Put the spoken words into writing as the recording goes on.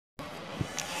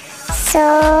So,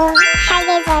 hi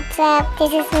guys, what's up?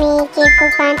 This is me,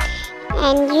 Khan,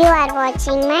 and you are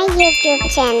watching my YouTube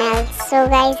channel. So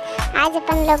guys, आज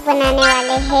अपन लोग बनाने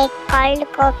वाले हैं cold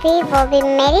coffee, वो भी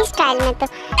मेरी स्टाइल में। तो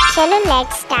चलो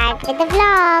let's start with the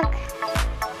vlog.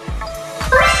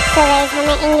 So guys,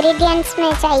 हमें इंग्रेडिएंट्स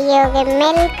में चाहिए होंगे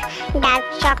milk,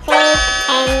 dark chocolate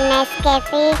and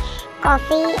Nescafe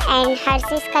coffee and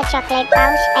Hershey's का चॉकलेट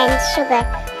पाउच एंड शुगर।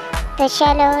 तो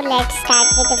चलो let's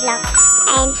start with the vlog.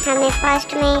 And हमें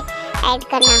फर्स्ट में ऐड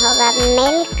करना होगा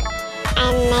milk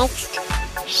and next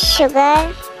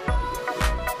sugar.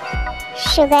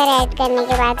 Sugar add करने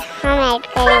के बाद हम ऐड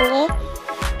करेंगे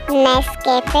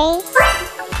नेस्कैफे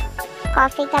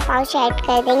कॉफ़ी का पाउच ऐड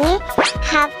कर देंगे,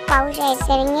 हाफ पाउच ऐड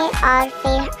करेंगे और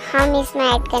फिर हम इसमें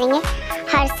ऐड करेंगे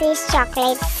हर्शीज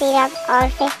चॉकलेट सिरप और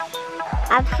फिर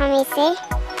अब हम इसे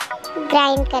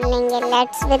ग्राइंड कर लेंगे।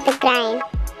 Let's with the grind.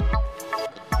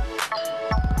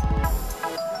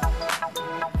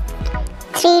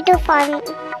 3 to 4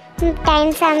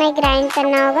 times हमें ग्राइंड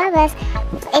करना होगा, बस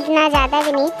इतना ज़्यादा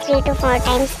भी नहीं, 3 to 4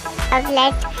 टाइम्स। अब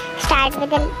let's start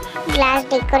with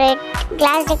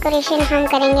glass decoration हम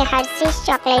करेंगे हर्शीज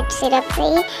चॉकलेट सिरप से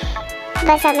ही।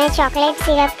 बस हमें चॉकलेट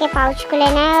सिरप के पाउच को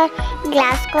लेना है और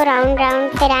ग्लास को राउंड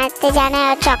राउंड फिराते जाना है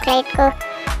और चॉकलेट को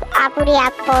पूरी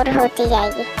आप पोर होती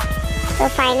जाएगी। तो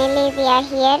finally we are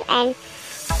here and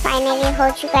finally हो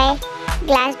चुका है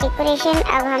ग्लास डेकोरेशन।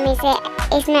 अब हम इसे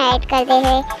इसमें ऐड कर दे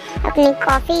हैं अपनी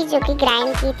कॉफ़ी जो कि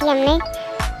ग्राइंड की थी हमने।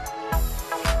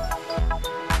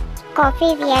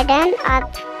 Coffee we are done.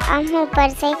 अब हम ऊपर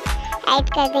से ऐड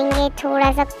कर देंगे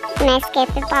थोड़ा सा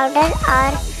नेस्कैफे पाउडर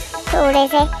और थोड़े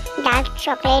से डार्क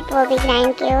चॉकलेट, वो भी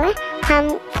ग्राइंड किए हुए। हम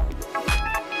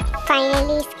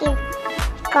फाइनली इसकी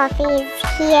coffee is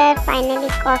here. Finally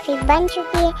coffee बन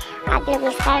चुकी है। आप लोग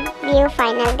इसका व्यू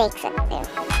फाइनल देख सकते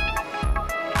हो।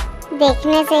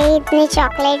 देखने से ही इतनी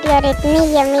चॉकलेटी और इतनी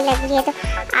यम्मी लग रही है। तो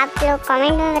आप लोग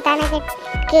कमेंट में बताना कि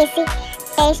कैसी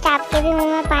टेस्ट, आपके भी मुंह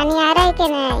में पानी आ रहा है कि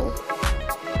नहीं।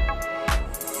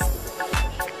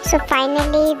 So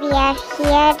finally we are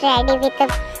here ready with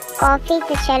coffee.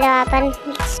 तो चलो अपन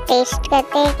टेस्ट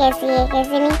करते हैं कैसी है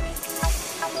कैसी नहीं।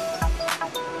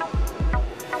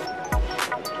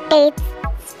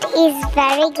 Test is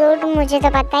very good. मुझे तो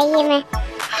पता ही है, मैं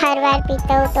हर बार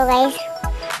पीता हूँ। तो गाइस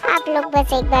आप लोग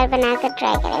बस एक बार बनाकर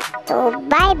ट्राई करें। तो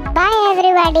बाय बाय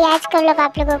एवरीबॉडी। आज का व्लॉग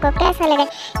आप लोगों को कैसा लगा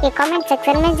ये कमेंट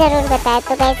सेक्शन में ज़रूर बताएं।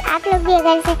 तो गाइस आप लोग भी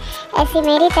अगर से ऐसी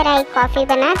मेरी तरह एक कॉफ़ी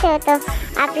बनाते हो तो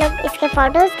आप लोग इसके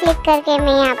फ़ोटोज़ क्लिक करके,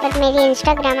 मैं यहाँ पर मेरी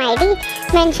इंस्टाग्राम आईडी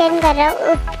मेंशन कर रहा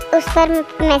हूँ, उस पर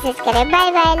मैसेज करें।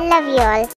 Bye bye, love you all.